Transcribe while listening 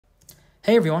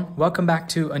Hey everyone, welcome back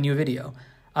to a new video.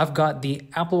 I've got the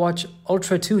Apple Watch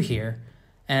Ultra 2 here,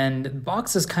 and the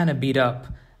box is kind of beat up,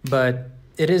 but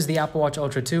it is the Apple Watch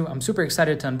Ultra 2. I'm super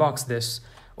excited to unbox this,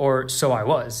 or so I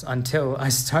was, until I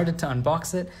started to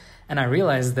unbox it, and I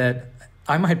realized that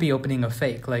I might be opening a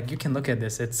fake. Like, you can look at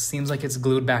this, it seems like it's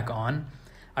glued back on.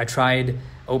 I tried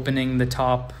opening the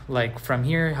top, like from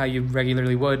here, how you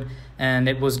regularly would, and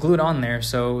it was glued on there,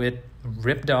 so it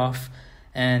ripped off.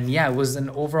 And yeah, it was an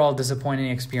overall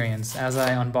disappointing experience. As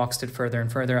I unboxed it further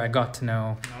and further, I got to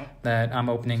know that I'm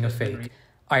opening a fake.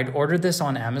 I'd ordered this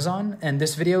on Amazon, and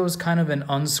this video is kind of an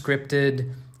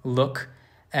unscripted look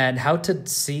at how to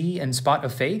see and spot a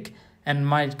fake and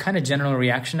my kind of general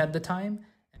reaction at the time.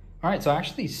 All right, so I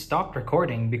actually stopped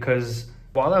recording because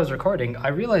while I was recording, I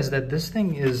realized that this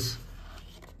thing is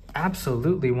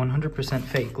absolutely 100%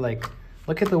 fake. Like,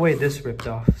 look at the way this ripped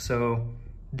off. So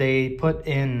they put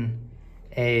in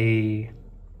a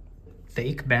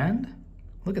fake band.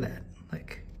 Look at that.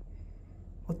 Like,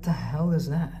 what the hell is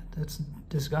that? That's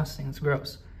disgusting. It's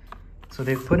gross. So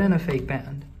they've put in a fake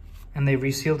band and they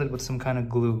resealed it with some kind of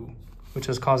glue, which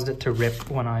has caused it to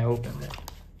rip when I opened it.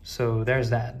 So there's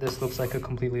that. This looks like a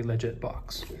completely legit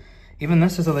box. Even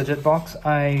this is a legit box.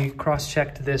 I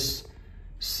cross-checked this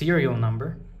serial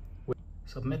number.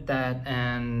 Submit that,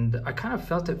 and I kind of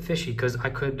felt it fishy because I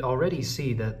could already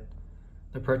see that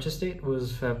the purchase date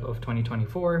was Feb of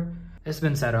 2024. It's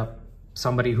been set up.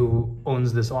 Somebody who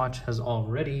owns this watch has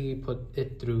already put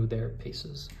it through their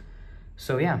paces.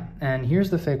 So yeah, and here's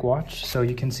the fake watch. So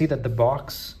you can see that the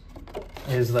box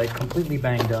is like completely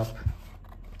banged up.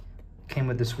 Came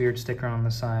with this weird sticker on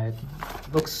the side.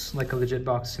 Looks like a legit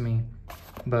box to me,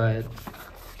 but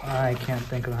I can't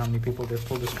think of how many people they've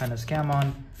pulled this kind of scam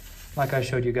on. Like I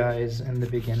showed you guys in the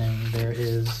beginning, there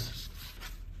is...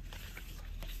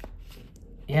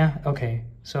 Yeah, okay.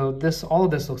 So this, all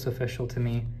of this looks official to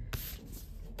me.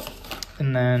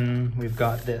 And then we've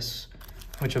got this,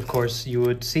 which of course you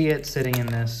would see it sitting in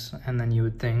this, and then you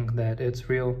would think that it's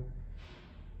real.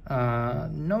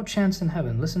 No chance in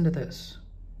heaven. Listen to this.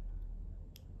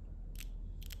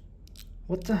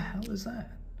 What the hell is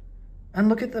that? And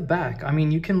look at the back. I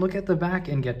mean, you can look at the back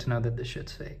and get to know that this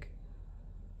shit's fake.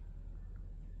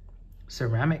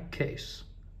 Ceramic case.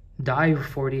 Dive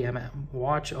 40mm,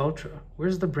 Watch Ultra.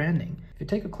 Where's the branding? If you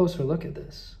take a closer look at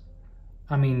this,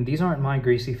 I mean, these aren't my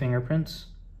greasy fingerprints,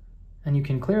 and you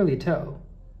can clearly tell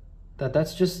that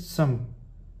that's just some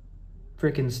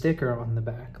freaking sticker on the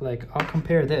back. Like, I'll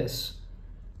compare this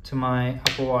to my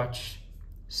Apple Watch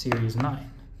Series 9.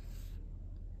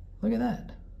 Look at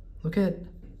that. Look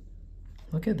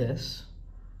at this.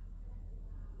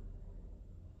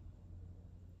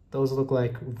 Those look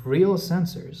like real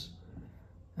sensors.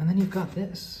 And then you've got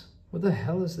this. What the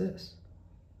hell is this?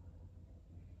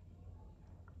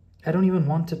 I don't even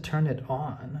want to turn it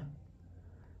on.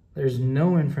 There's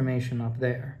no information up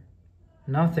there.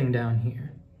 Nothing down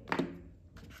here.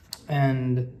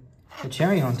 And the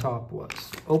cherry on top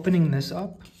was opening this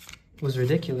up was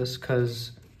ridiculous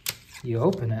because you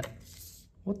open it.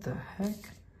 What the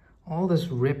heck? All this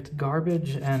ripped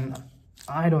garbage, and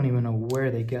I don't even know where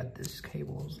they get these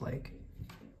cables. Like,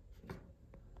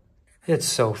 it's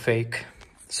so fake.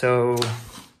 So,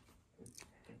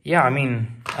 yeah, I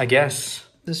mean, I guess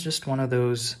this is just one of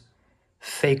those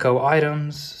fake-o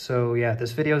items. So, yeah,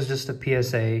 this video is just a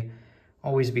PSA.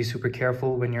 Always be super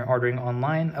careful when you're ordering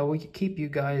online. I will keep you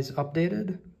guys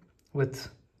updated with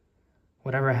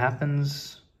whatever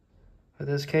happens with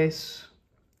this case.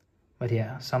 But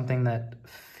yeah, something that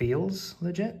feels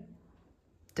legit,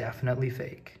 definitely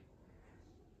fake.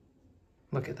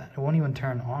 Look at that. It won't even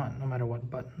turn on no matter what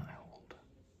button I hold.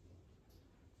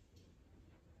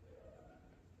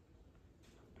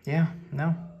 Yeah,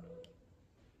 no.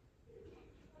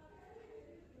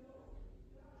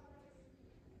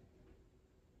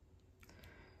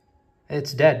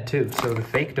 It's dead too, so the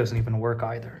fake doesn't even work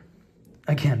either.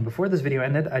 Again, before this video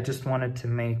ended, I just wanted to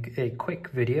make a quick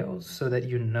video so that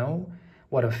you know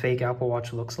what a fake Apple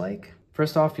Watch looks like.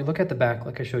 First off, you look at the back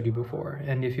like I showed you before,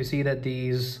 and if you see that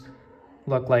these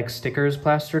look like stickers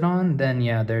plastered on, then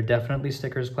yeah, they're definitely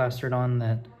stickers plastered on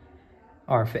that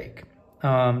are fake.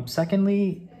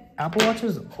 Secondly, Apple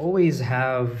Watches always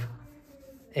have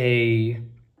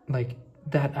like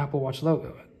that Apple Watch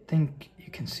logo. I think you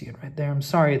can see it right there. I'm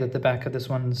sorry that the back of this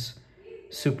one's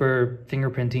super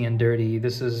fingerprinty and dirty.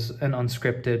 This is an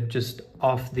unscripted, just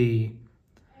off the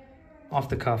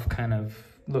cuff kind of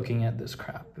looking at this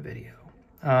crap video.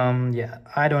 Yeah,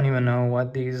 I don't even know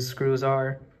what these screws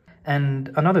are. And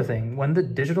another thing, when the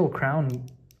digital crown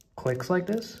clicks like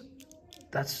this,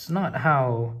 that's not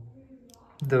how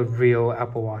the real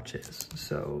Apple Watch is.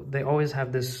 So they always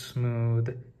have this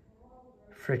smooth,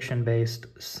 friction-based,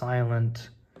 silent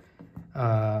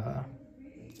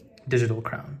digital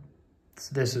crown.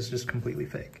 So this is just completely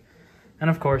fake. And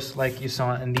of course, like you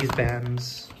saw in these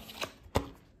bands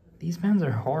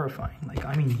are horrifying. Like,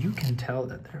 I mean, you can tell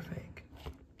that they're fake.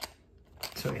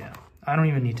 So yeah, I don't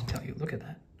even need to tell you. Look at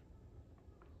that.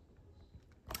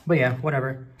 But yeah,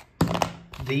 whatever.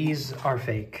 These are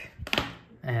fake.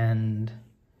 And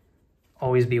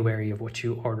always be wary of what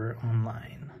you order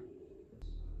online.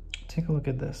 Take a look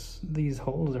at this. These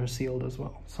holes are sealed as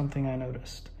well. Something I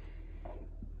noticed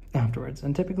afterwards.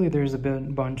 And typically there's a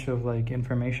bunch of like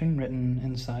information written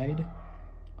inside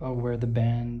of where the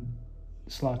band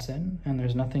slots in, and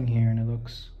there's nothing here, and it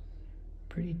looks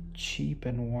pretty cheap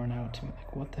and worn out to me.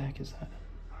 Like, what the heck is that?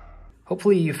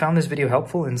 Hopefully you found this video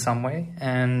helpful in some way,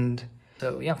 and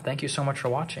so yeah, thank you so much for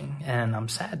watching. And I'm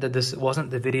sad that this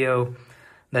wasn't the video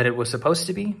that it was supposed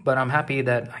to be, but I'm happy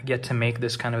that I get to make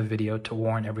this kind of video to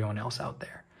warn everyone else out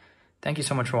there. Thank you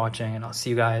so much for watching, and I'll see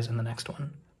you guys in the next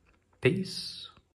one. Peace.